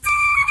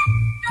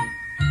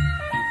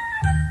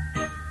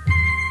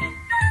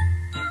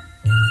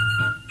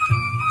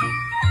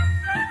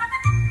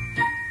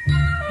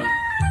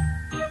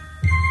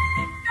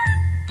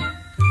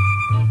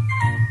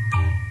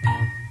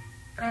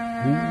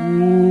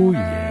Oh,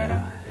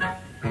 yeah.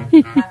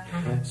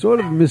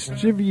 Sort of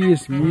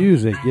mischievous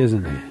music,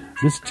 isn't it?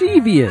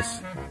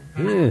 Mischievous.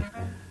 Yeah.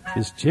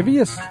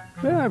 Mischievous?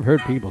 Well, I've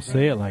heard people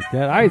say it like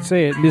that. I'd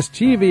say it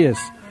mischievous.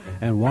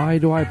 And why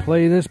do I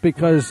play this?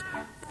 Because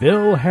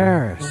Phil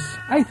Harris.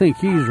 I think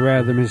he's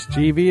rather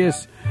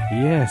mischievous.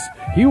 Yes,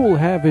 he will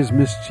have his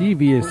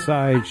mischievous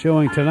side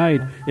showing tonight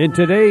in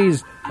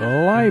today's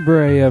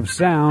Library of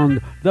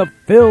Sound, the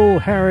Phil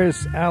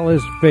Harris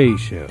Alice Faye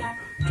Show.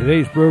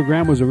 Today's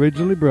program was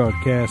originally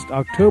broadcast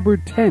October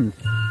 10th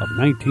of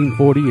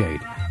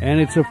 1948, and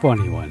it's a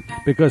funny one,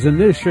 because in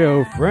this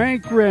show,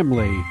 Frank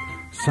Remley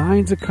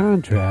signs a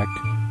contract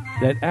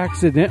that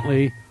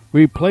accidentally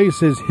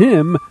replaces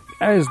him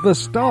as the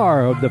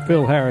star of the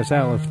Phil Harris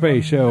Alice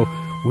Faye Show.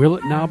 Will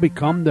it now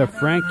become the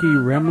Frankie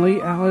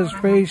Remley Alice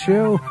Faye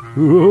Show?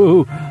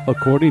 Ooh,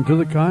 according to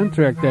the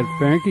contract that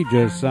Frankie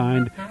just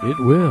signed, it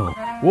will.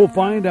 We'll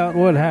find out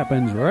what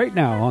happens right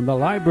now on the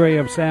Library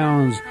of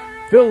Sound's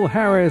Phil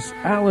Harris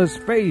Alice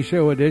Faye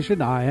Show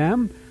edition. I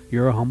am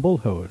your humble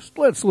host.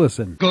 Let's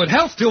listen. Good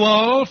health to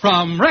all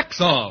from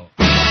Rexall.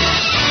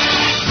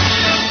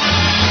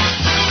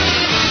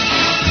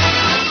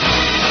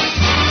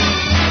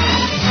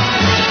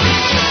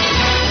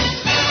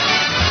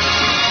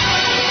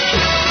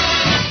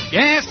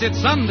 Yes, it's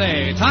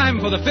Sunday. Time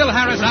for the Phil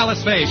Harris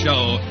Alice Faye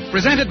Show,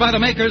 presented by the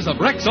makers of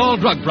Rexall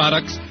Drug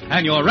Products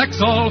and your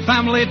Rexall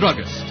Family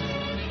Druggist.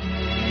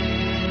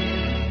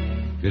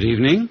 Good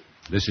evening.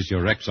 This is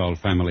your Rexall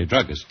Family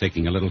Druggist,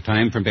 taking a little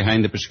time from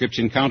behind the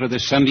prescription counter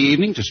this Sunday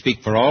evening to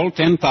speak for all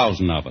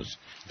 10,000 of us.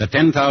 The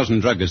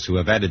 10,000 druggists who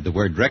have added the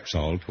word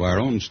Rexall to our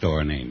own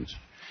store names.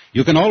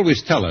 You can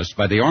always tell us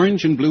by the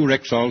orange and blue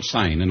Rexall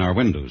sign in our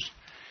windows.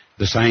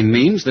 The sign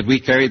means that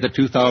we carry the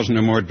 2,000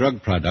 or more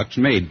drug products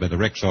made by the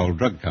Rexall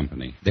Drug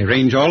Company. They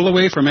range all the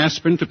way from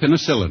aspirin to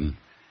penicillin,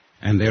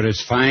 and they're as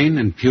fine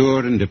and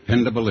pure and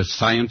dependable as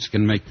science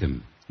can make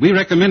them. We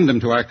recommend them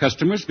to our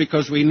customers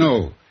because we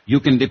know you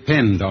can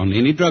depend on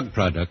any drug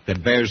product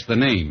that bears the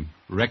name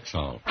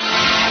Rexall.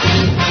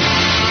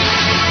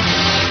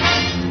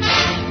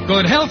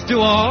 Good health to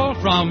all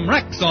from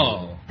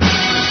Rexall.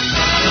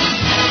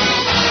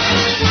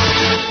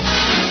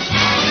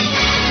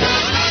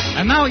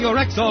 And now your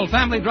Rexall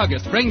Family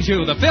Druggist brings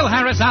you the Phil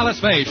Harris Alice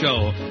Faye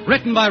Show,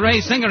 written by Ray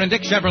Singer and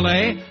Dick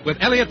Chevrolet, with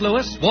Elliot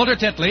Lewis, Walter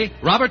Tetley,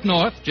 Robert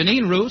North,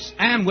 Janine Roos,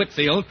 Ann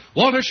Whitfield,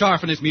 Walter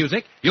Scharf and his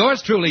music,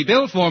 yours truly,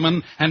 Bill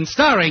Foreman, and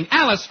starring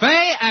Alice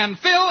Faye and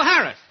Phil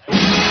Harris.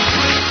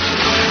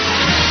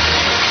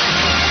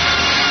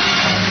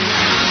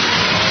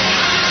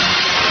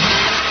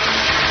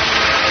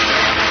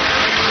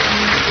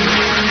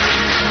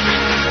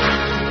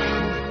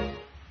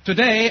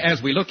 Today,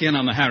 as we look in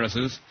on the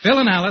Harrises, Phil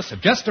and Alice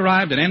have just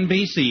arrived at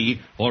NBC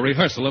for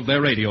rehearsal of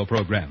their radio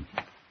program.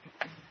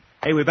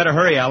 Hey, we better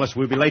hurry, Alice.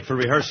 We'll be late for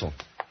rehearsal.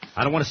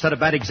 I don't want to set a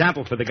bad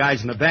example for the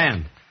guys in the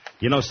band.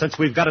 You know, since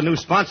we've got a new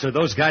sponsor,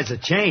 those guys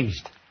have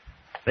changed.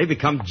 They've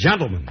become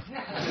gentlemen.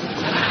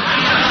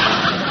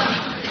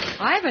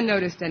 I haven't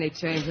noticed any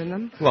change in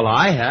them. Well,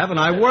 I have, and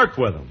I work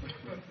with them.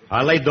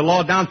 I laid the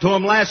law down to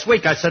them last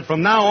week. I said,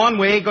 from now on,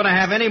 we ain't going to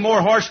have any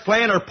more horse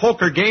playing or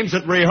poker games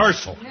at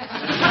rehearsal.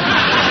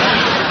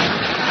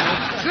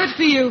 Good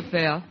for you,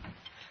 Phil.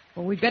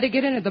 Well, we'd better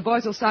get in or the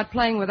boys will start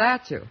playing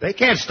without you. They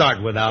can't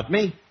start without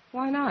me.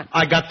 Why not?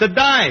 I got the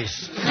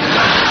dice.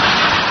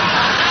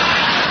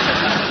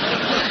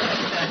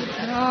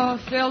 Oh,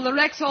 Phil, the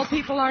Rexall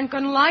people aren't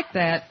going to like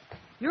that.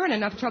 You're in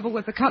enough trouble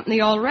with the company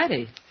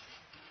already.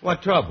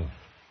 What trouble?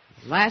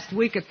 Last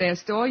week at their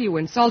store, you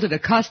insulted a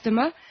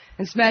customer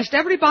and smashed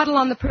every bottle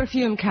on the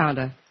perfume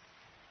counter.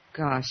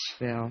 Gosh,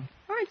 Phil,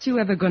 aren't you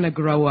ever going to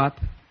grow up?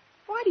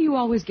 Why do you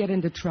always get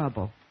into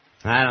trouble?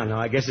 I don't know.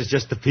 I guess it's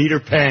just the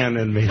Peter Pan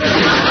in me. To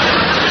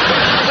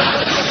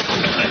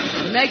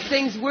make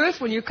things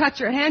worse, when you cut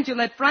your hand, you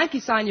let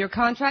Frankie sign your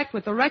contract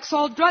with the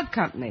Rexall Drug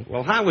Company.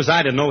 Well, how was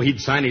I to know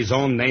he'd sign his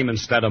own name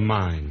instead of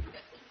mine?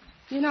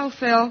 You know,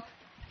 Phil,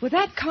 with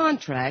that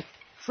contract,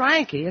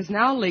 Frankie is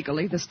now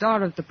legally the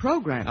star of the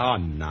program. Oh,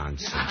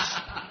 nonsense.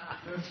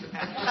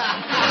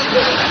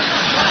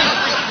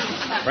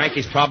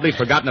 Frankie's probably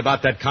forgotten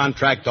about that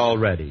contract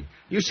already.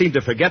 You seem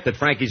to forget that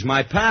Frankie's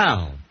my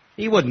pal.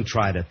 He wouldn't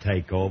try to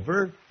take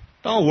over.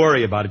 Don't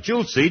worry about it.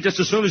 You'll see just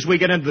as soon as we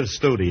get into the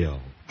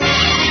studio.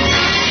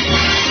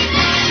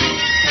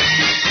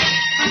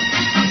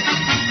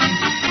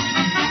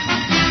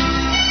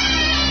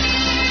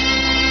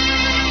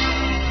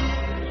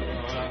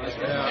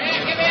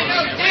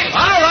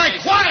 All right,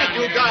 quiet,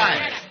 you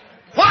guys.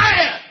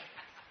 Quiet!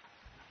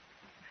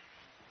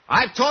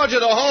 I've told you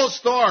the whole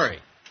story.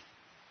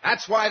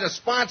 That's why the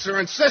sponsor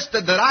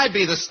insisted that I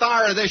be the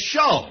star of this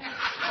show.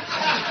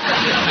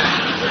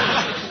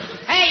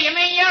 Hey, you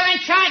mean you're in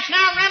charge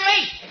now,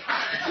 Remley?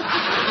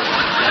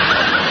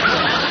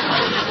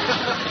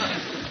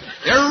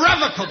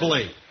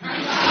 Irrevocably.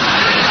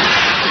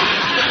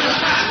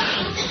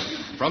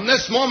 From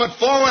this moment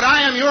forward,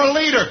 I am your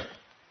leader.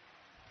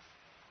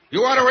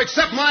 You are to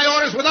accept my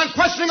orders with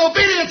unquestioning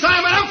obedience. I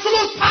am an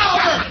absolute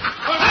power.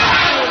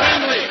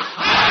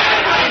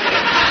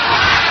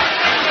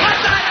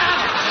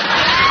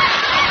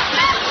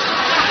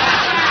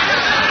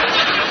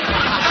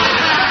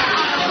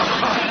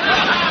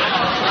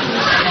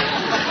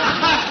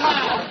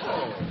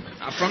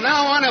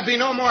 be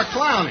no more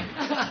clowning.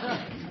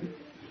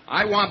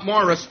 I want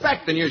more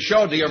respect than you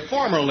showed to your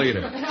former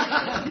leader.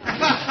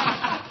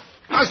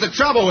 How's the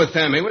trouble with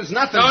him? He was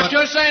nothing Don't but...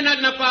 you say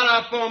nothing about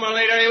our former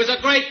leader. He was a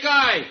great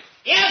guy.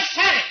 You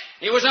said it.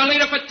 He was our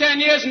leader for 10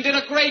 years and did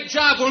a great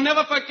job. We'll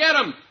never forget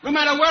him. No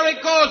matter where he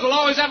goes, we'll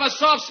always have a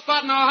soft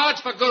spot in our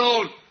hearts for good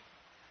old...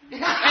 Hey,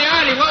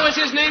 Artie, what was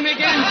his name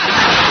again?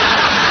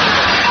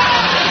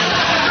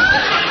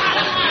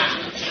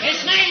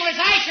 His name was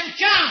Isham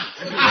John.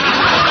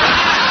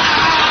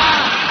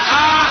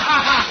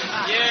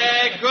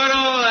 Yeah, good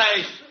old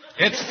Ice.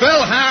 It's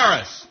Phil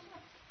Harris.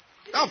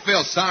 Don't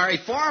feel sorry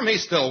for him.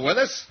 He's still with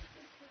us.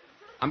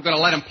 I'm going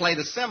to let him play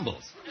the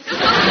cymbals.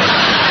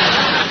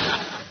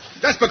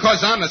 Just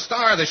because I'm the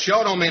star of the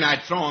show don't mean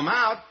I'd throw him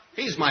out.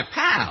 He's my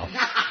pal.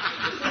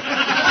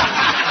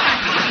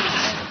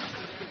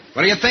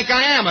 What do you think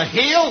I am, a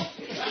heel?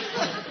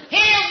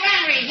 Heel,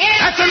 Henry, heel.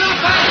 That's enough.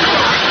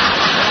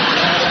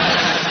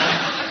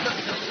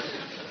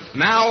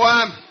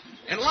 Now,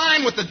 in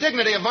line with the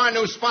dignity of our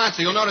new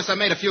sponsor, you'll notice I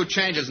made a few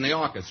changes in the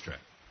orchestra.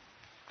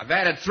 I've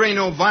added 3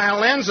 new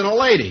violins and a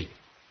lady,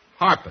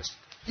 harpist.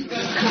 And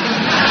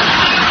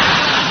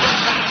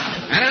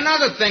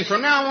another thing,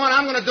 from now on,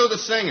 I'm going to do the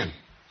singing.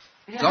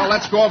 So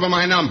let's go over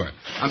my number.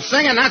 I'm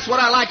singing That's What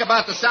I Like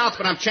About the South,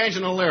 but I'm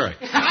changing the lyrics.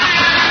 Why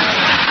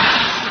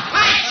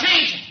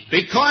change it?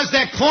 Because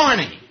they're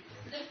corny.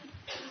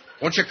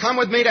 Won't you come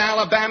with me to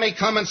Alabama?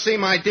 Come and see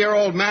my dear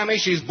old mammy.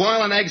 She's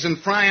boiling eggs and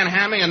frying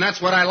hammy, and that's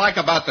what I like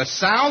about the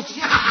South.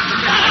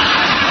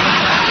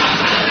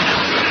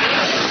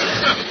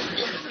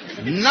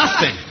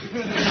 Nothing.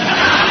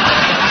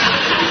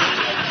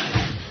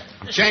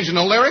 I'm changing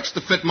the lyrics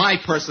to fit my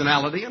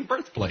personality and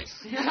birthplace.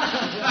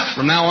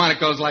 From now on, it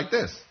goes like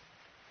this.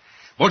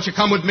 Won't you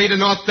come with me to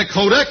North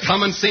Dakota?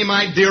 Come and see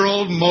my dear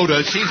old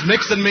Moda. She's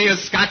mixing me a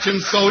scotch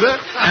and soda, and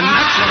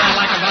that's what I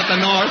like about the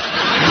North.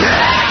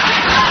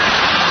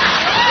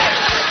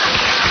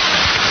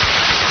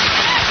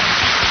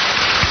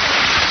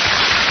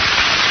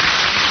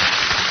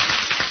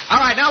 All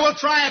right, now we'll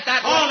try it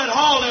that way.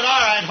 Hold it.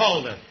 All right,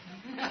 hold it.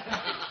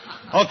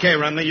 Okay,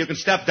 Remley, you can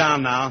step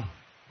down now.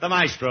 The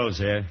maestro's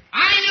here.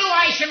 I knew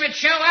Isham would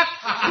show up.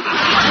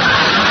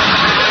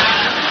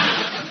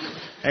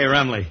 Hey,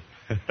 Remley.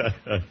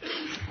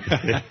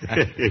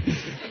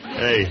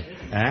 Hey,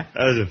 huh? That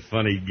was a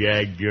funny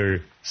gag.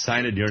 You're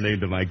signing your name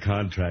to my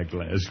contract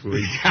last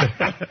week.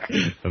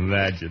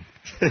 Imagine.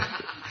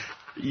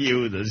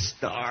 You, the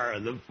star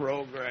of the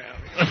program.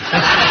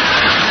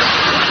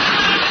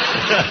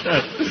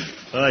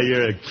 Oh,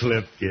 you're a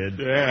clip, kid.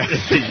 Yeah.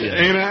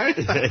 Ain't I?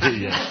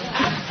 Yeah.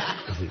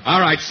 All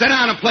right, sit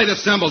down and play the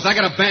cymbals. I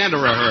got a band to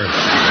rehearse.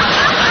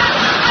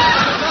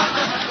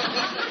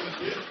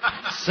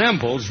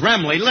 Cymbals?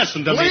 Remley,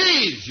 listen to me.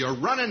 Please, you're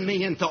running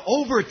me into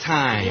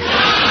overtime.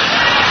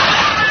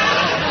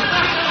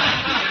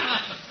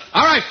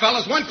 All right,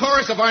 fellas, one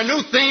chorus of our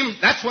new theme.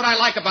 That's what I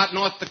like about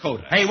North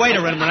Dakota. Hey, wait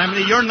a minute,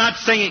 Remley. You're not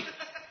singing.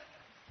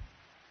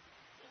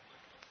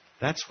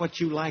 That's what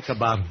you like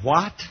about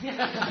what?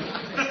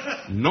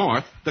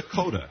 North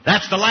Dakota.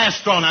 That's the last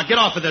straw. Now get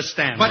off of this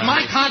stand. But Remley.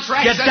 my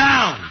contract Get says...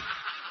 down.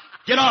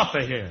 Get off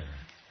of here.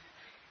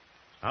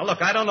 Now,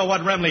 look, I don't know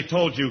what Remley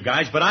told you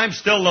guys, but I'm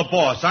still the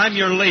boss. I'm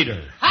your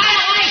leader.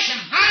 Hi, Isham.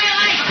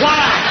 Hi,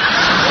 Why?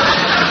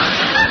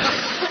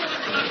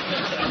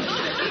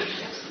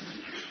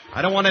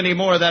 I don't want any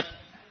more of that.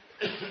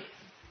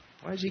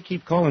 Why does he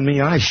keep calling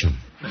me Isham?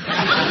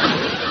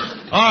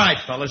 All right,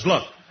 fellas,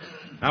 look.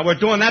 Now, we're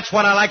doing That's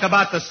What I Like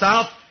About the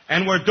South,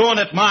 and we're doing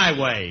it my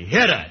way.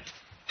 Hit it.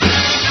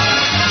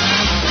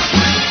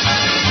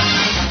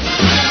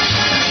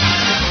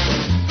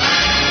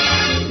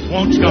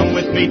 Won't you come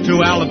with me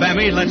to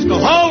Alabama? Let's go.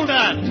 Hold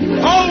on!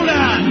 Hold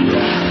on!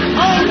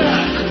 Hold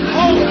on!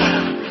 Hold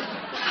on!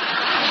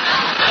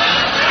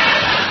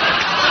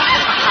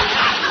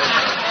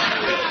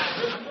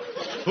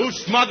 Who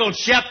smuggled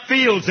Shep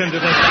Fields into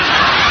this?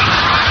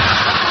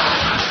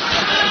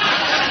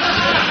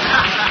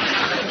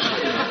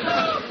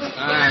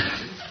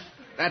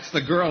 That's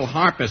the girl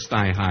harpist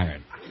I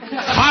hired.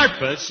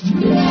 Harpist?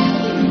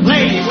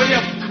 Lady, will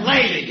you?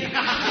 Lady!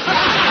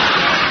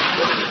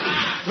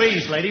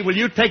 Please, lady, will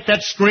you take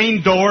that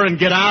screen door and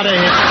get out of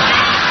here?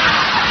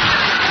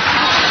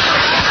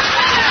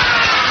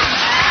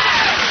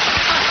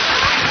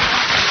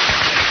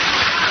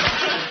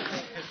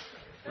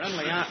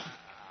 Remley,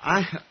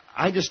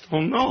 I just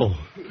don't know.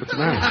 What's the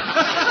matter?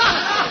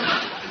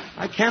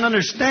 I can't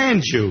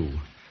understand you.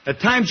 At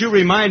times you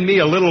remind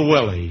me of Little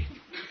Willie.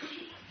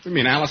 You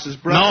mean Alice's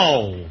brother?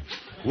 No,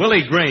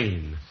 Willie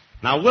Green.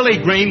 Now, Willie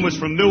Green was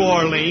from New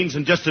Orleans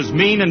and just as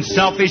mean and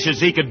selfish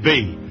as he could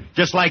be.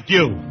 Just like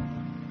you.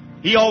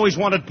 He always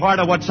wanted part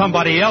of what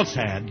somebody else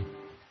had,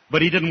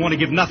 but he didn't want to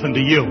give nothing to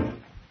you.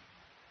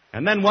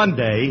 And then one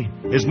day,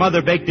 his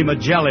mother baked him a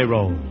jelly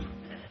roll.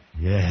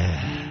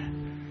 Yeah,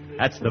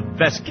 that's the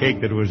best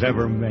cake that was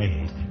ever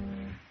made.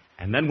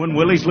 And then when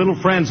Willie's little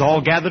friends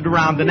all gathered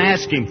around and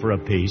asked him for a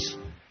piece,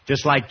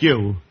 just like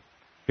you,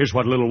 here's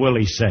what little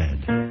Willie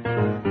said.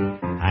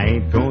 I I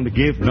ain't gonna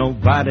give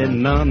nobody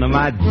none of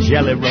my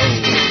jelly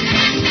rolls.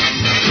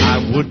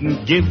 I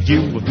wouldn't give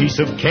you a piece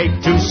of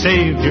cake to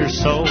save your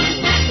soul.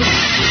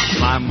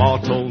 My ma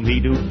told me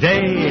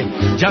today,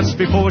 just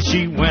before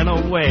she went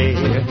away,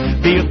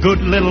 be a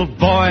good little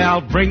boy,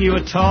 I'll bring you a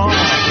toy.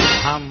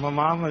 I'm my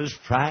mama's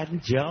pride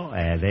and joy.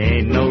 There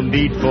ain't no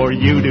need for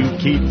you to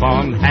keep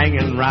on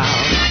hanging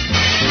round.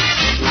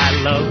 I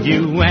love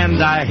you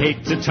and I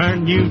hate to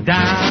turn you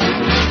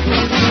down.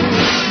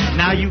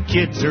 Now you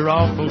kids are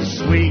awful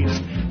sweet,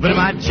 but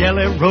my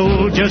jelly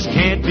roll just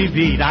can't be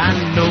beat. I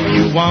know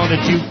you want it,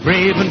 you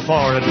craving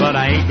for it, but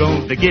I ain't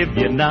going to give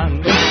you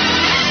none.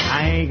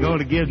 I ain't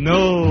gonna give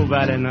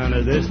nobody none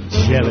of this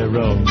jelly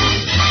roll.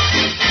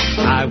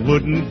 I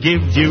wouldn't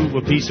give you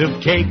a piece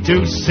of cake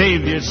to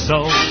save your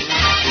soul.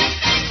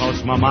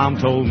 'Cause my mom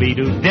told me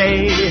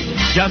today,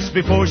 just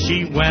before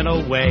she went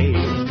away,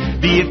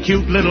 be a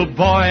cute little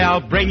boy,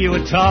 I'll bring you a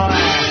toy.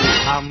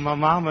 I'm my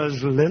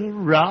mama's little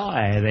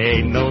Roy. There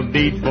ain't no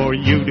need for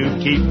you to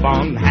keep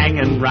on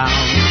hanging round.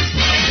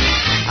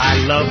 I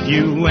love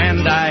you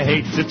and I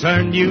hate to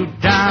turn you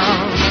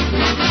down.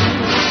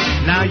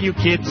 Now you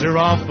kids are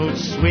awful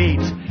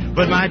sweet,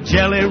 but my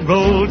jelly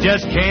roll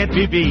just can't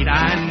be beat.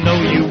 I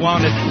know you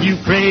want it, you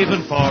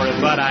craving for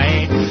it, but I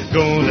ain't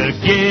gonna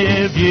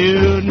give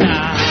you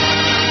none.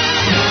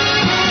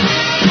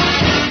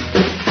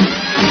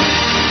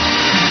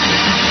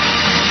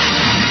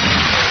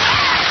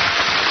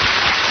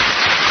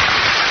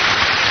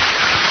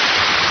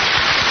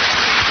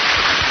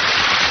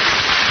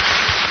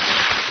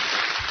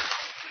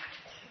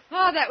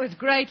 Oh, that was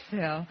great,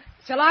 Phil.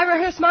 Shall I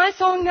rehearse my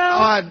song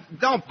now?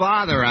 Don't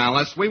bother,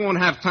 Alice. We won't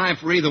have time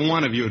for either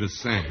one of you to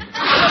sing.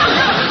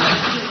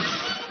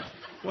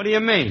 What do you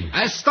mean?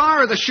 As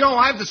star of the show,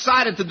 I've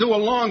decided to do a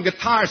long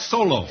guitar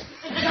solo.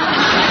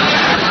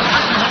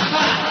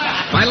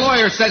 My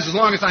lawyer says as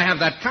long as I have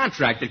that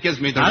contract, it gives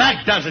me the... Now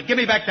that does it. Give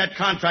me back that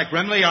contract,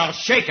 Remley, or I'll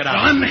shake it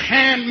out.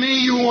 Unhand me,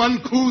 you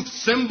uncouth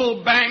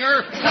cymbal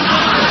banger.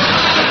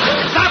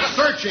 Stop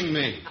searching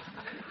me.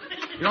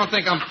 You don't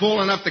think I'm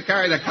fool enough to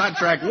carry the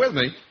contract with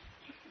me?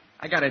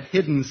 I got it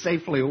hidden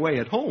safely away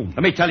at home.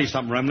 Let me tell you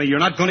something, Remley. You're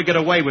not going to get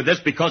away with this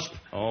because...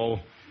 Oh,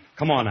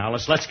 come on,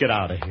 Alice. Let's get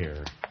out of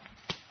here.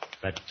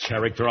 That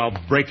character, I'll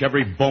break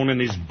every bone in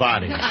his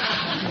body.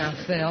 Now,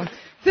 Phil.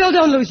 Phil,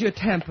 don't lose your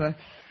temper.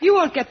 You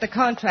won't get the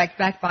contract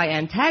back by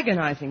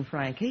antagonizing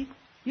Frankie.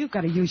 You've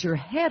got to use your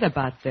head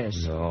about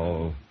this.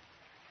 No.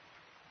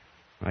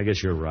 I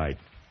guess you're right.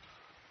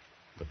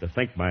 But to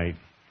think my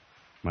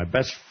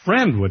best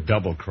friend would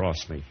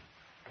double-cross me,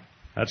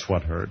 that's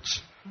what hurts.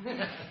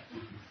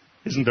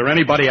 Isn't there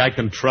anybody I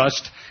can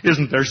trust?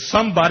 Isn't there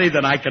somebody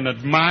that I can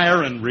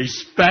admire and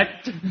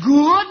respect?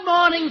 Good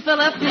morning,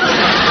 Philip.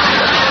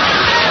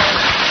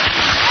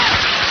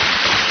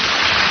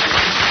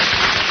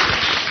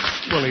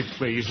 Willie,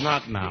 please,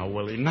 not now,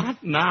 Willie,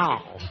 not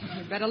now.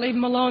 You better leave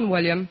him alone,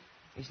 William.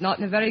 He's not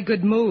in a very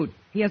good mood.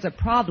 He has a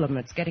problem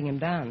that's getting him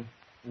down.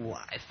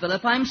 Why,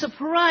 Philip, I'm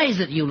surprised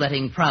at you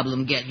letting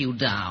problem get you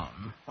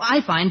down.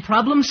 I find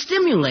problem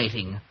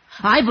stimulating.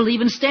 I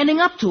believe in standing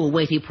up to a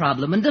weighty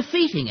problem and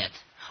defeating it.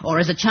 Or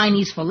as a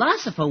Chinese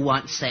philosopher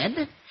once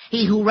said,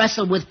 he who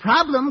wrestle with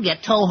problem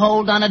get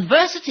toehold on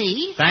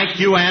adversity. Thank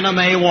you, Anna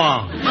Mae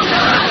Wong.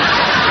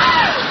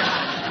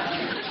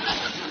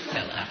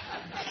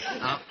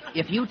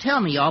 If you tell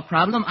me your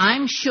problem,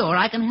 I'm sure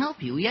I can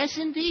help you. Yes,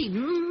 indeed.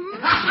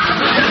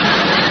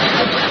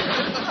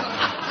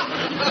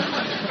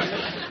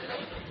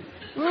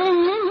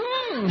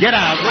 Get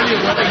out, will you,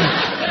 Willie?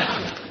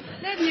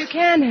 Maybe you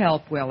can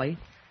help, Willie.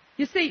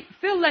 You see,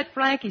 Phil let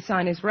Frankie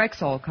sign his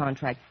Rexall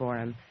contract for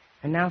him.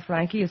 And now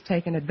Frankie has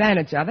taken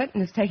advantage of it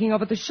and is taking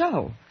over the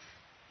show.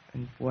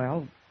 And,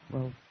 well,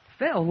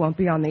 Phil won't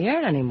be on the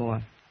air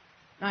anymore.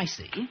 I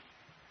see.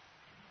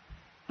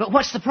 But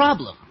what's the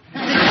problem?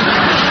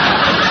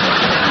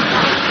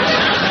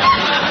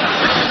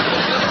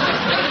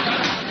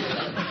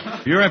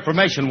 For your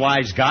information,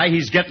 wise guy,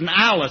 he's getting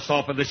Alice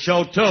off of the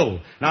show, too.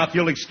 Now, if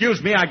you'll excuse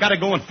me, I gotta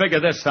go and figure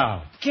this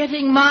out.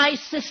 Getting my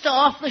sister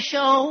off the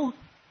show?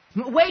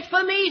 Wait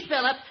for me,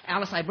 Philip.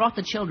 Alice, I brought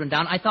the children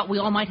down. I thought we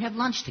all might have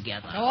lunch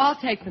together. Oh, I'll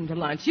take them to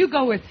lunch. You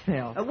go with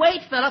Phil.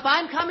 Wait, Philip.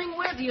 I'm coming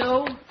with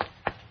you.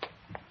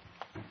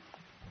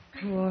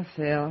 Poor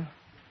Phil.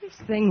 This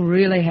thing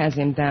really has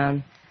him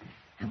down.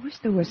 I wish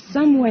there was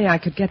some way I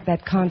could get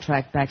that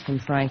contract back from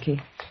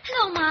Frankie.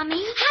 Hello,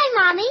 Mommy.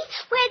 Hi, Mommy.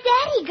 Where'd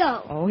Daddy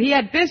go? Oh, he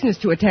had business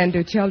to attend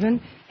to,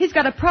 children. He's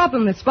got a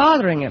problem that's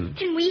bothering him.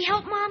 Can we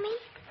help, Mommy?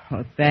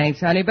 Oh,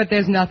 thanks, honey, but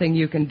there's nothing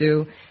you can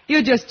do.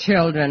 You're just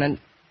children and...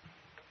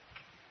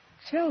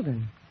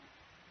 Children?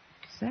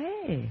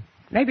 Say,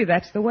 maybe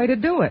that's the way to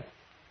do it.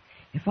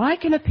 If I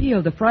can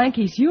appeal to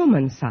Frankie's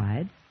human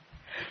side...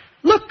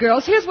 Look,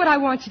 girls, here's what I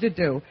want you to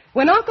do.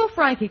 When Uncle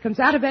Frankie comes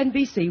out of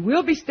NBC,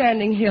 we'll be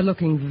standing here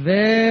looking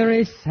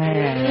very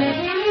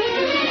sad.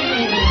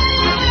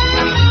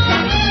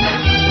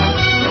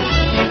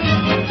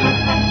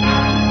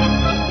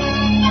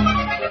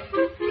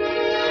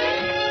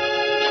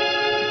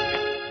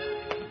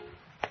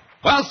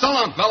 Well, Well, so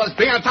long, fellas.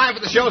 Be on time for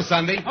the show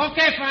Sunday.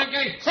 Okay,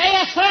 Frankie. See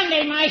you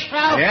Sunday,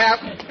 Maestro. Yep.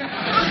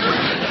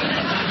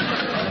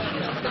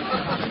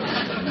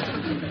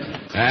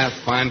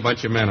 Fine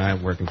bunch of men I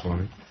have working for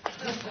me.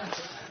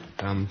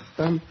 Dum,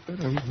 dum,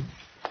 dum.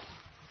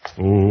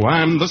 Oh,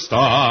 I'm the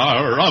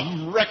star of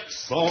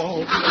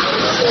Rexall.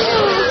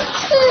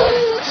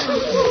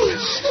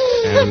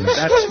 And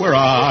that's where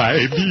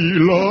I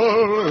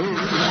belong.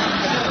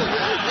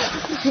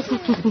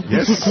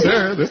 Yes,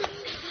 sir.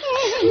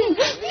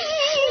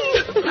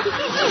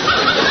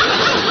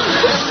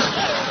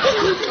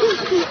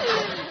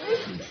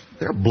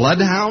 There are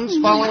bloodhounds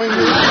following me?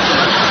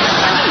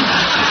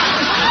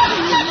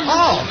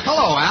 Oh,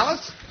 hello,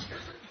 Alice.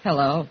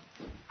 Hello.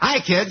 Hi,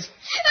 kids.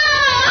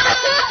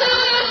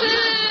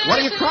 What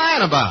are you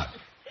crying about?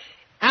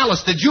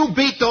 Alice, did you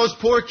beat those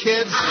poor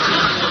kids?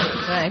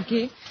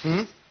 Frankie,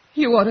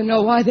 you ought to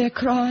know why they're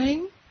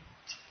crying.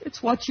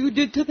 It's what you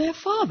did to their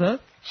father.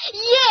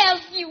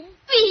 Yes, you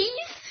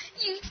beast.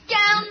 You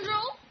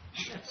scoundrel.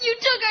 You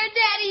took our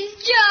daddy's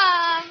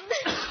job.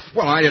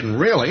 Well, I didn't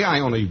really. I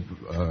only,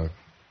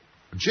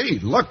 Gee,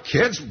 look,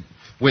 kids.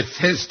 With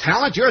his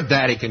talent, your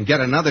daddy can get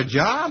another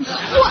job.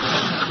 Where?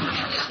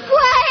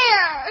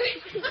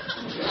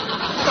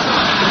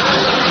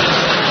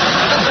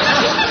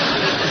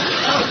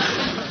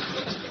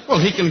 Well,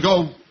 he can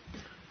go...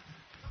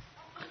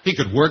 He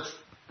could work...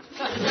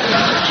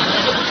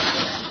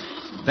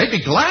 They'd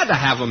be glad to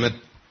have him at...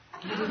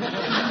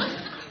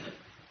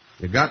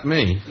 You got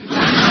me.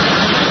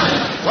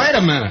 Wait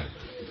a minute.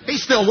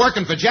 He's still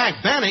working for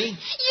Jack Benny.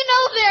 You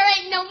know there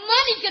ain't no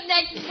money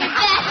connected with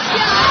that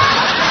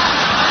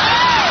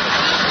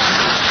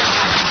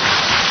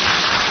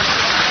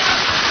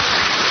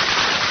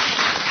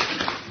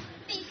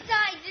job.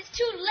 Besides, it's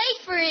too late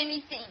for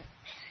anything.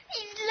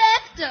 He's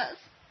left us.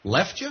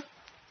 Left you?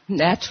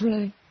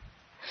 Naturally.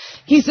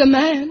 He's a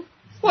man.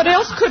 What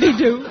else could he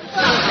do?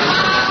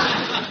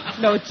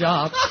 No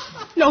job.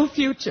 No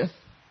future.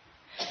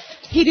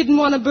 He didn't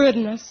want to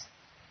burden us.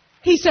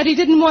 He said he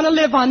didn't want to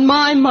live on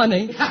my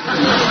money.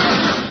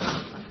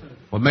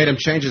 What made him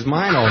change his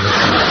mind all this?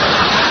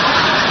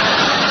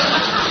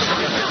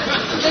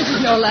 This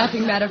is no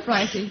laughing matter,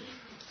 Frankie.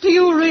 Do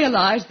you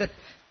realize that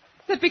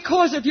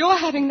because of your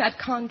having that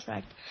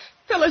contract,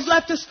 Phil has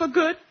left us for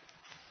good?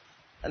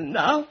 And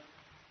now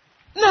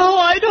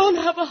I don't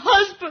have a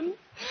husband,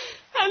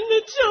 and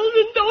the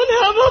children don't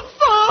have a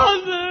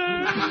father.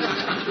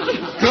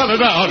 Cut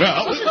it out,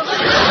 Alice.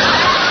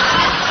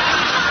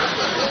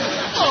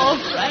 Oh,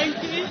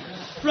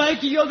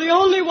 Frankie, you're the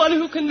only one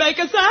who can make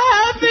us a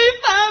happy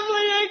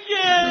family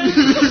again.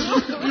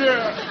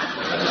 Yeah.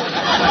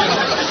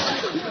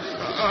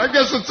 I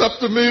guess it's up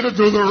to me to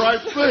do the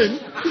right thing.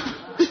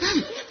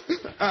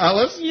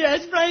 Alice?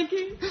 Yes,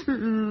 Frankie?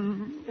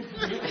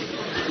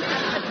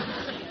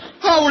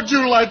 How would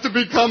you like to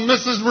become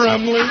Mrs.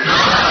 Remley?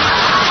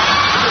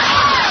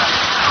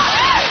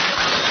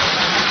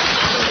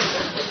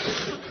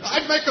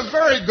 I'd make a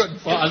very good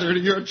father to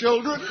your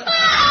children.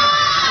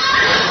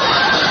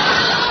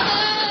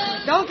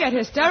 Don't get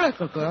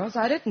hysterical, girls.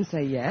 I didn't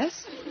say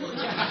yes.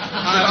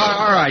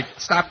 All right,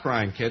 stop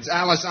crying, kids.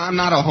 Alice, I'm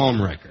not a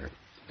homewrecker.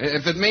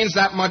 If it means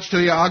that much to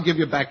you, I'll give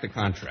you back the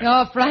contract.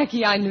 Oh,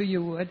 Frankie, I knew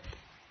you would.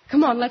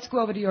 Come on, let's go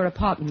over to your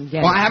apartment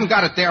again. Well, I haven't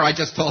got it there. I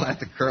just told that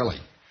to Curly.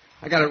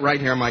 I got it right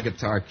here in my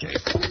guitar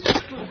case.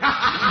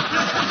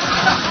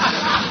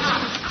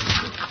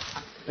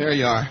 There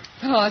you are.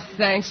 Oh,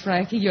 thanks,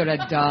 Frankie. You're a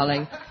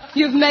darling.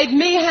 You've made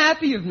me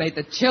happy. You've made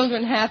the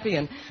children happy.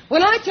 And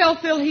when I tell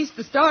Phil he's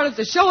the star of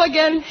the show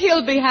again,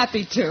 he'll be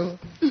happy, too.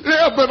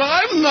 Yeah, but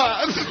I'm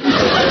not.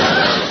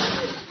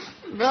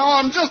 Now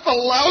I'm just a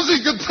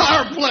lousy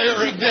guitar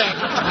player again.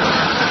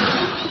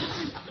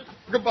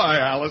 Goodbye,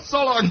 Alice.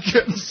 So long,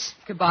 kids.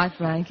 Goodbye,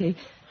 Frankie.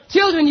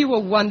 Children, you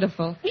were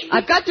wonderful.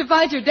 I've got to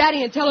find your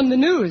daddy and tell him the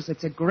news.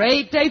 It's a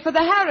great day for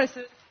the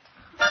Harrises.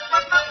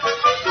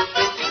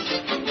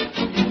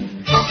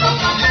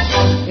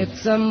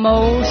 It's a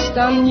most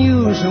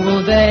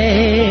unusual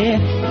day.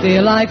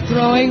 Feel like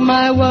throwing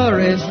my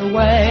worries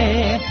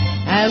away.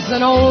 As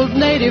an old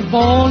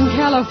native-born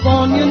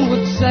Californian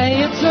would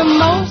say, it's a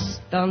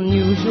most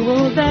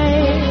unusual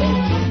day.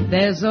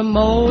 There's a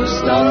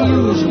most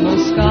unusual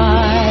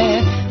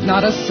sky.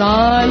 Not a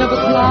sign of a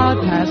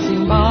cloud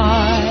passing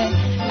by.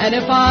 And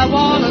if I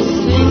want to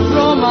sing,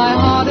 throw my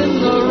heart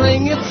in the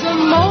ring. It's a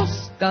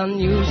most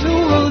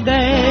unusual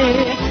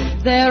day.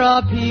 There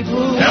are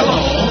people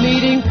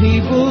meeting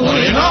people. What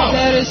do you know?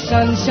 There is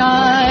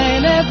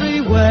sunshine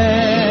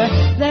everywhere.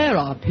 There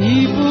are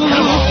people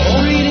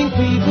greeting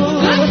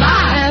people.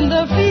 And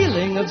the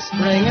feeling of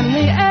spring in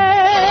the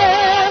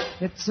air.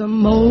 It's a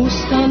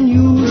most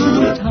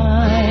unusual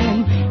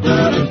time.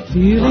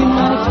 Feeling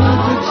my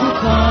temperature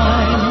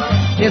climb.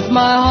 If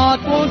my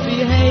heart won't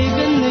behave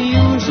in the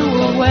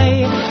usual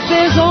way,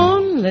 there's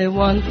only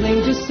one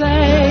thing to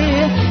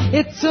say.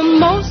 It's a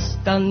most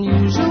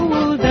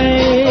unusual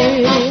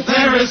day.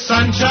 There is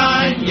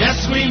sunshine,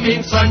 yes, we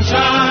mean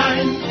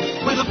sunshine,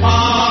 with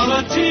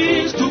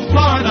Apologies to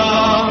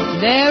Florida.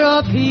 There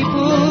are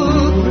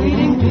people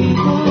greeting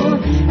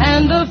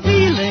and a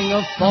feeling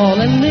of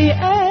fall in the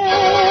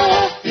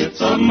air.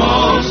 It's a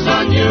most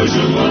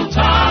unusual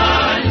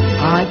time.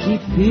 I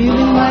keep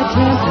feeling my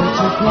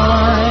temperature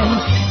climb.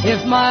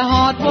 If my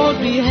heart won't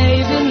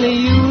behave in the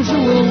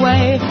usual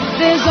way,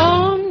 there's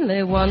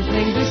only one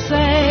thing to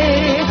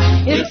say.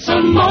 It's a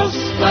most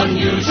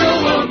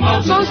unusual,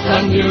 most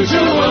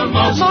unusual,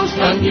 most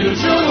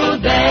unusual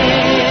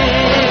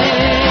day.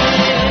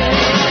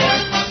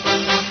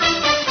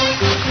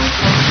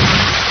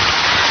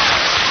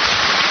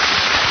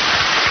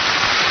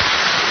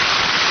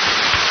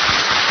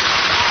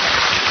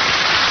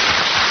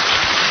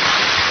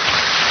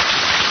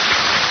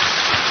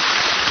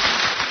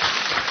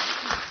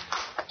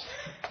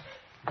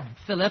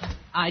 Philip,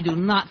 I do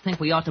not think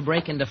we ought to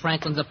break into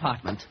Franklin's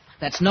apartment.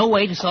 That's no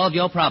way to solve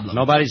your problem.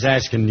 Nobody's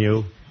asking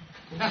you.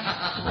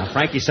 Now,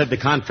 Frankie said the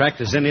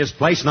contract is in his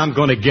place, and I'm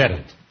going to get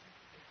it.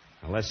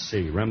 Now, let's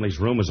see. Remley's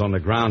room is on the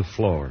ground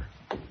floor.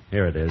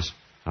 Here it is.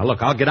 Now,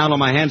 look, I'll get down on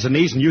my hands and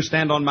knees, and you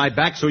stand on my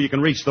back so you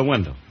can reach the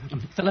window.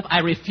 Philip, I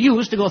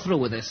refuse to go through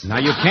with this. Now,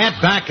 you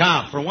can't back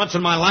out. For once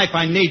in my life,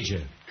 I need you.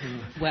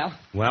 Well?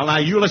 Well, now,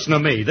 you listen to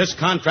me. This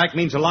contract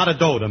means a lot of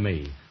dough to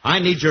me. I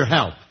need your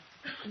help.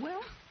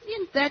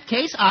 In that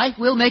case, I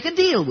will make a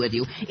deal with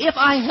you. If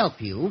I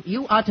help you,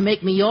 you are to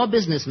make me your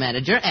business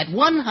manager at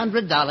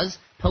 $100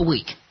 per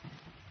week.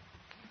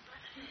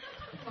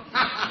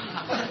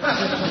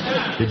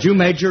 Did you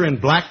major in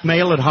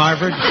blackmail at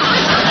Harvard?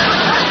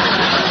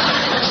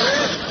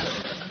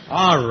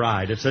 All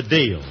right, it's a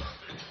deal.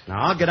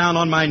 Now, I'll get down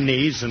on my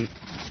knees and...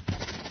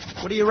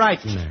 What are you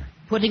writing there?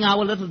 Putting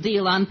our little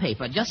deal on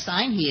paper. Just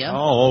sign here.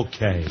 Oh,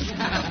 okay.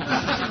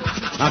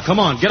 Now, come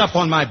on, get up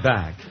on my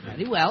back.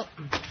 Very well.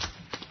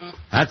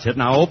 That's it.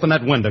 Now, open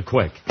that window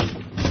quick.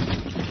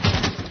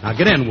 Now,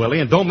 get in,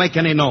 Willie, and don't make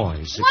any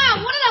noise.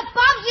 Wow, what are the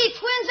Bobbsey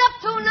twins up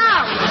to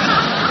now?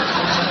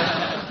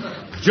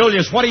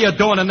 Julius, what are you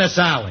doing in this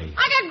alley?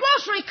 I got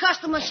grocery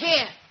customers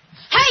here.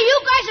 Hey,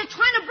 you guys are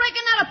trying to break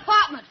in that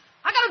apartment.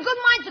 I got a good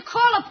mind to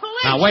call the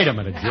police. Now, wait a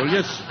minute,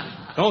 Julius.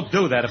 Don't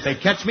do that. If they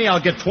catch me,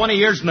 I'll get 20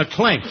 years in the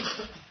clink.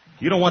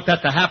 You don't want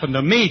that to happen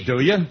to me,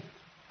 do you?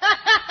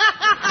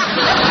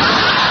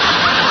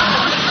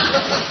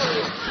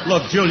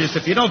 Look, Julius,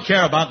 if you don't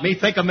care about me,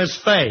 think of Miss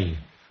Fay.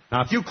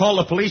 Now, if you call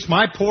the police,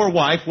 my poor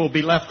wife will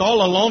be left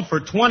all alone for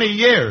 20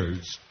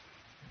 years.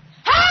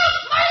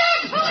 Help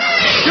me,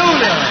 police!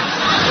 Julius!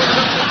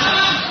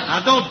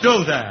 Now, don't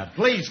do that.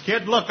 Please,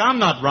 kid, look, I'm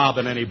not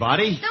robbing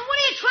anybody. Then what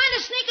are you trying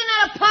to sneak in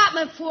that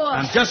apartment for?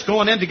 I'm just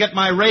going in to get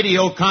my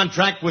radio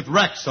contract with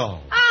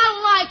Rexall. A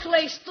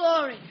likely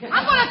story.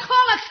 I'm going to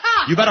call a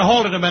cop. You better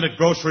hold it a minute,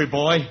 grocery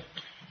boy.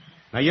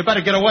 Now, you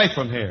better get away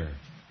from here.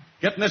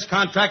 Getting this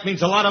contract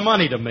means a lot of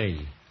money to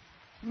me.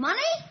 Money?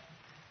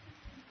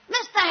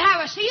 Mr.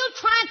 Harris, are you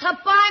trying to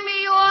buy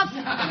me off?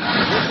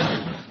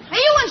 Are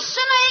you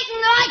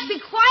insinuating that I can be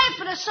quiet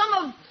for the sum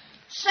of,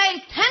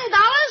 say,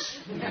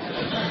 $10?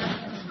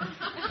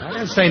 I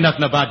didn't say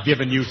nothing about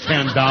giving you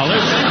 $10.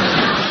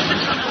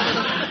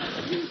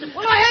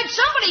 Well, I heard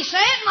somebody say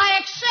it, and I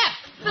accept.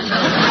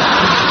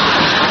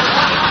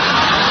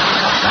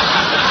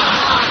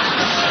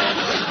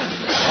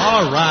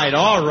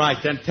 All right,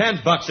 then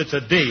 $10, it's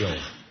a deal.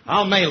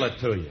 I'll mail it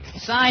to you.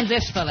 Sign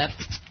this, Philip.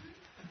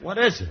 What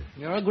is it?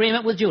 Your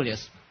agreement with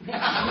Julius.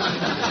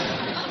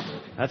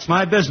 That's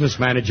my business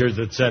manager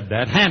that said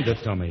that. Hand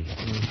it to me.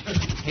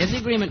 Here's the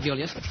agreement,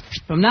 Julius.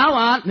 From now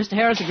on, Mr.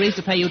 Harris agrees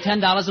to pay you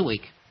 $10 a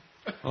week.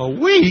 A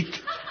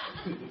week?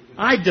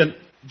 I didn't...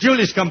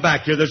 Julius, come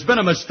back here. There's been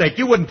a mistake.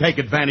 You wouldn't take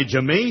advantage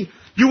of me.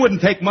 You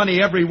wouldn't take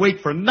money every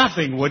week for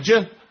nothing, would you?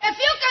 If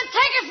you can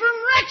take it from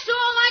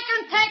Rexall, I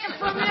can take it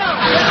from you.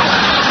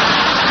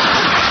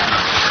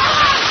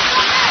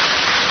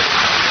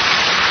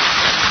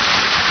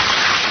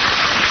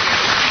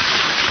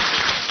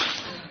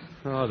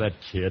 Oh, that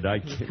kid, I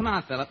can't... Come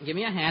on, Philip. Give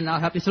me a hand, and I'll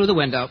help you through the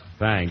window.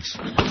 Thanks.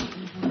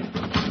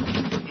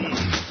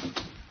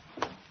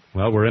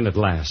 Well, we're in at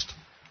last.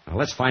 Now,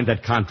 let's find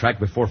that contract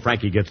before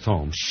Frankie gets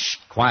home. Shh,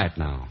 quiet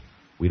now.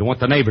 We don't want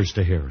the neighbors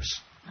to hear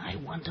us. I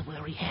wonder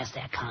where he has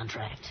that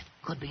contract.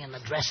 Could be in the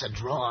dresser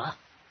drawer.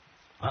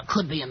 Or it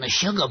could be in the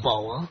sugar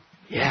bowl.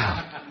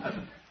 Yeah.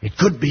 It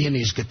could be in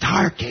his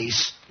guitar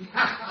case.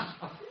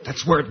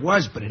 That's where it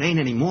was, but it ain't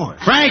anymore.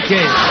 Frankie!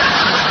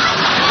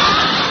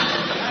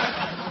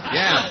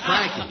 Yeah,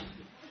 Frankie.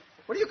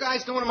 What are you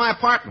guys doing in my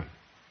apartment?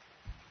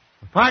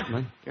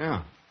 Apartment?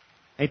 Yeah.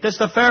 Ain't this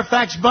the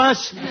Fairfax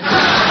bus?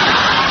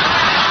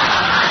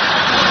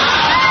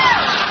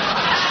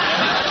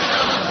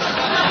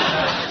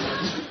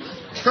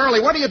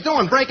 Curly, what are you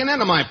doing breaking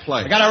into my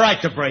place? I got a right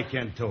to break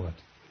into it.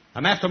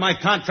 I'm after my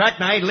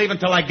contract, and I ain't leaving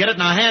till I get it,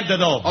 and I'll hand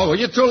it over. Oh, well,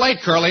 you're too late,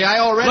 Curly. I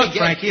already Look,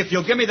 Frankie, if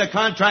you'll give me the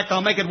contract,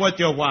 I'll make it worth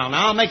your while.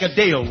 Now, I'll make a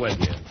deal with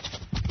you.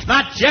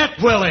 Not yet,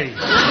 Willie.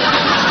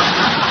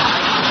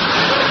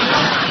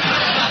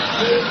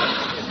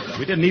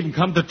 We didn't even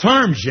come to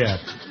terms yet.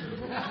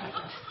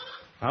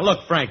 Now,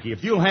 look, Frankie,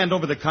 if you'll hand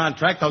over the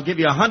contract, I'll give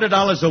you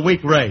 $100 a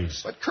week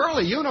raise. But,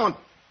 Curly, you don't...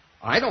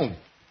 I don't...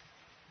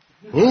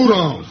 Who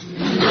don't?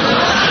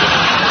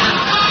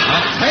 Now,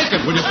 I'll take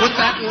it. Will you put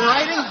that in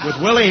writing?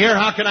 With Willie here,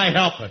 how can I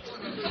help it?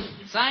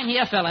 Sign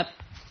here, Philip.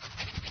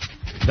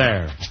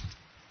 There.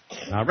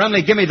 Now,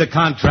 Remley, give me the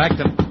contract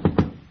and...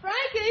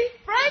 Frankie!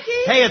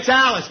 Hey, it's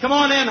Alice. Come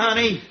on in,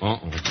 honey.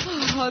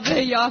 Oh,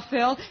 there you are,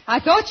 Phil. I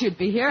thought you'd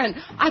be here, and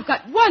I've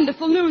got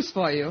wonderful news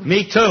for you.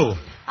 Me too.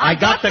 I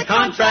got the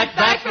contract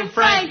back from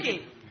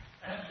Frankie.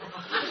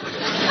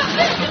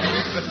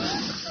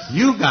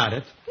 You got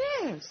it.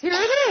 Yes, here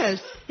it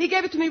is. He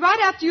gave it to me right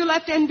after you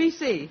left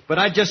NBC. But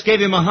I just gave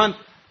him a hunt.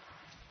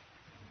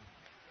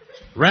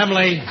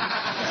 Remley.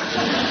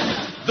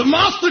 The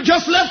master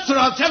just left, sir.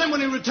 I'll tell him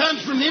when he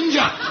returns from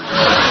Ninja.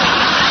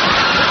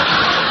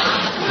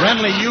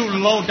 Remley, you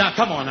low down.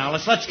 Come on,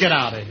 Alice. Let's get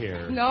out of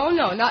here. No,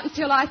 not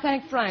until I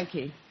thank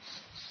Frankie.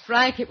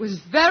 Frank, it was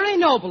very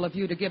noble of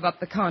you to give up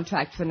the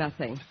contract for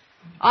nothing.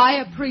 I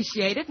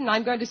appreciate it, and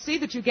I'm going to see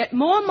that you get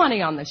more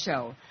money on the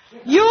show.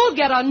 You'll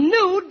get a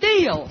new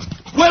deal.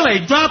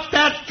 Willie, drop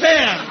that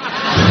pen.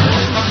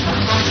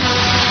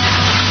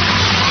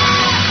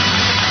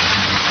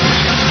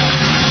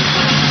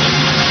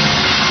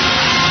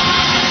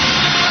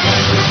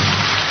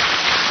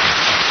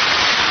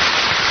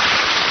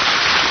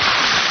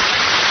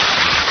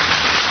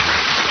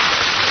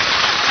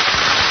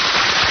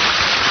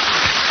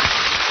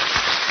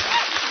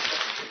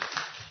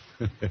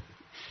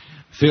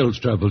 Phil's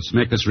troubles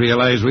make us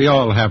realize we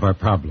all have our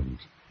problems.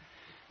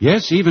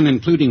 Yes, even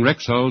including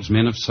Rexall's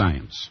men of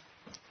science.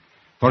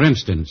 For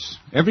instance,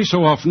 every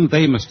so often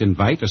they must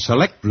invite a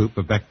select group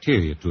of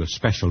bacteria to a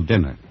special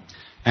dinner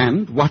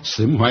and watch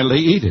them while they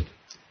eat it.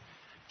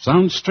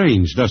 Sounds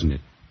strange, doesn't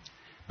it?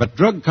 But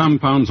drug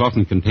compounds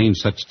often contain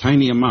such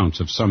tiny amounts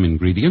of some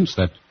ingredients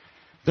that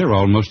they're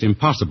almost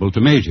impossible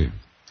to measure.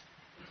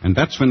 And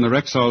that's when the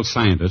Rexall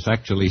scientists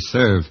actually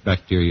serve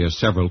bacteria a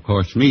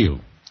several-course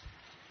meal.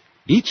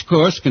 Each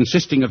course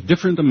consisting of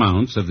different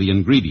amounts of the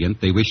ingredient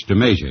they wish to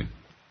measure.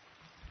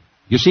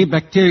 You see,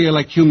 bacteria,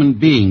 like human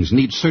beings,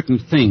 need certain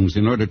things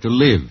in order to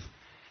live.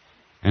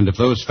 And if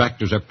those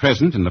factors are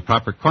present in the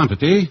proper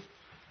quantity,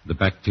 the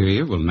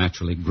bacteria will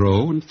naturally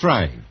grow and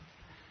thrive.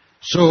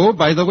 So,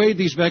 by the way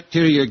these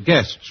bacteria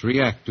guests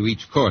react to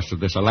each course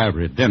of this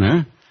elaborate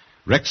dinner,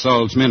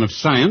 Rexall's men of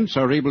science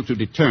are able to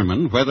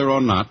determine whether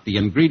or not the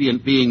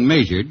ingredient being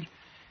measured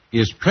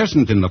is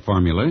present in the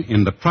formula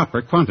in the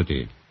proper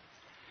quantity.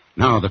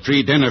 Now, the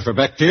free dinner for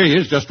bacteria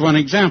is just one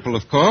example,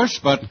 of course,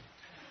 but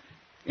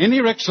any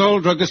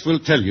Rexall druggist will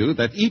tell you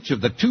that each of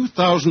the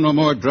 2,000 or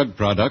more drug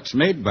products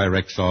made by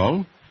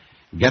Rexall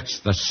gets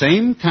the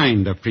same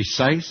kind of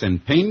precise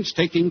and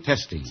painstaking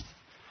testing.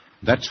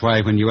 That's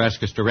why when you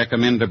ask us to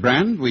recommend a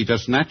brand, we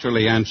just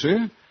naturally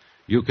answer,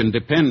 you can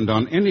depend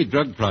on any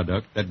drug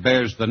product that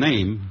bears the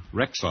name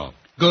Rexall.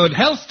 Good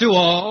health to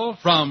all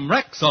from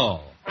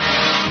Rexall.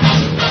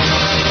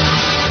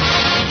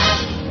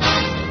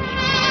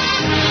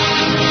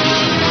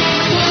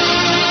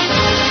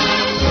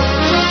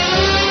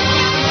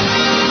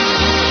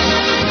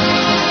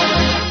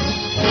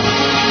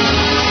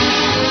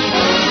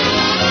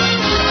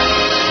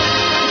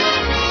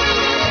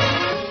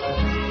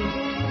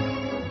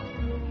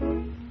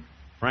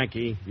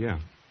 Frankie. Yeah.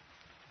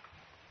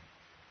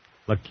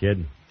 Look,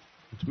 kid.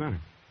 What's the matter?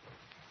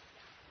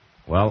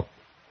 Well,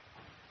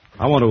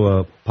 I want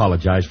to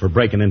apologize for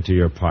breaking into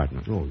your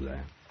apartment. Oh,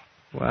 that.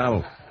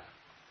 Well,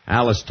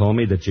 Alice told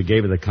me that you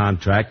gave her the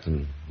contract,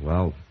 and,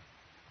 well,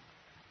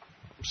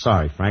 I'm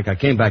sorry, Frank. I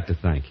came back to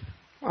thank you.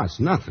 Oh, it's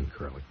nothing,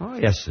 Curly. Oh,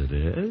 yes, it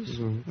is.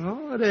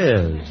 Oh, it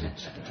is.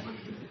 As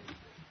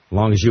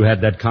long as you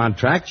had that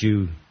contract,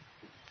 you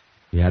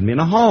had me in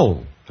a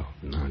hole. Oh,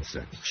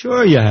 nonsense.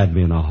 Sure you had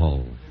me in a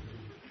hole.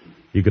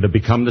 You could have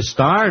become the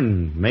star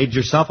and made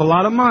yourself a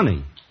lot of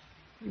money.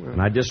 Well,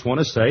 and I just want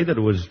to say that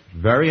it was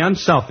very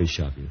unselfish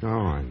of you. Oh,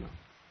 I know.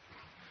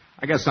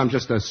 I guess I'm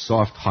just a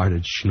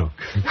soft-hearted schnook.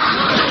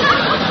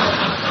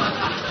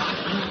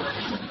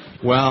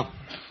 Well,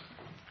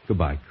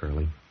 goodbye,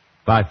 Curly.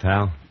 Bye,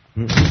 pal.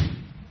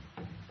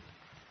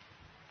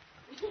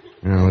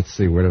 Now, let's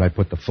see. Where did I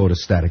put the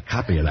photostatic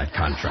copy of that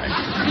contract?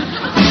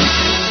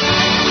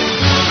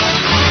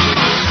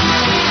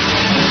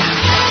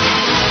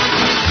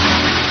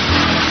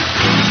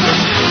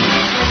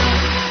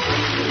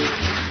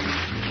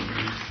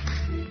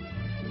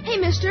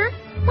 Mister,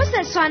 what's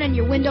that sign on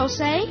your window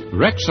say?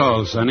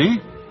 Rexall, Sonny.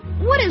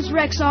 What is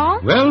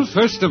Rexall? Well,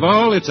 first of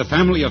all, it's a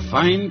family of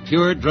fine,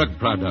 pure drug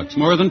products.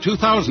 More than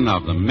 2,000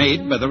 of them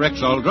made by the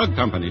Rexall Drug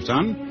Company,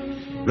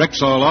 son.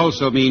 Rexall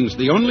also means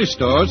the only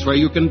stores where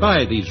you can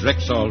buy these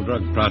Rexall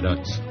drug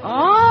products.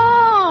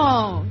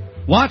 Oh!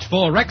 Watch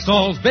for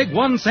Rexall's big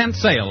 1-cent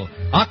sale,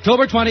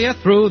 October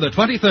 20th through the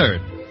 23rd.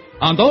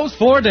 On those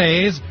 4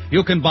 days,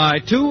 you can buy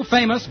 2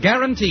 famous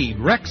guaranteed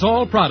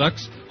Rexall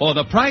products for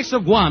the price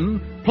of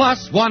 1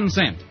 plus 1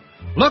 cent.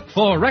 Look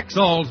for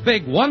Rexall's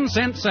big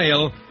 1-cent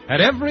sale at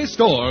every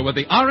store with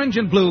the orange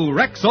and blue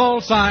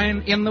Rexall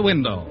sign in the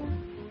window.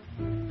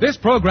 This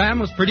program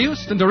was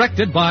produced and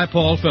directed by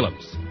Paul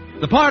Phillips.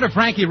 The part of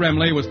Frankie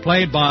Remley was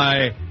played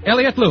by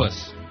Elliot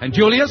Lewis, and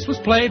Julius was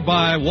played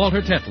by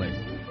Walter Tetley.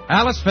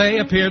 Alice Faye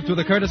appeared through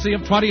the courtesy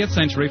of 20th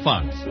Century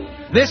Fox.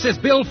 This is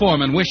Bill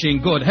Foreman wishing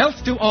good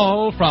health to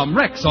all from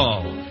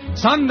Rexall.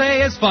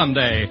 Sunday is fun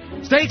day.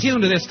 Stay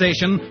tuned to this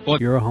station for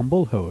your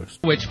humble host,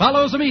 which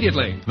follows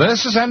immediately.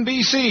 This is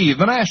NBC,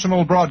 the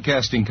national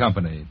broadcasting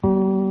company.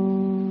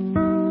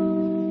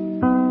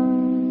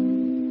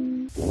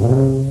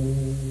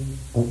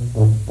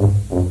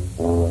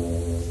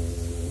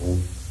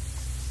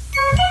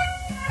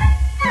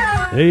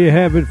 There you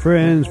have it,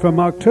 friends, from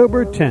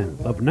October 10th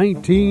of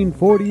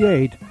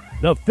 1948,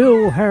 the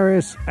Phil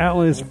Harris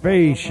Alice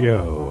Faye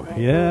Show.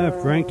 Yeah,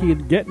 Frankie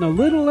getting a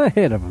little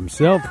ahead of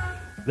himself,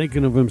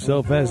 thinking of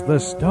himself as the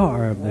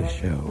star of the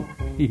show.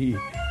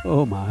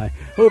 Oh, my.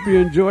 Hope you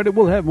enjoyed it.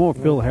 We'll have more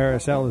Phil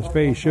Harris Alice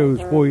Faye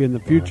shows for you in the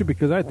future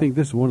because I think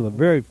this is one of the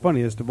very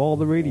funniest of all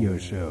the radio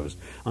shows.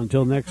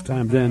 Until next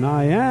time, then,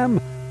 I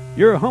am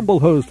your humble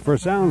host for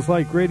Sounds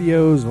Like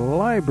Radio's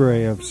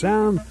Library of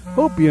Sound.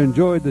 Hope you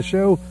enjoyed the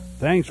show.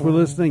 Thanks for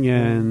listening,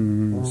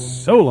 and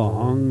so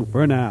long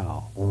for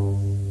now.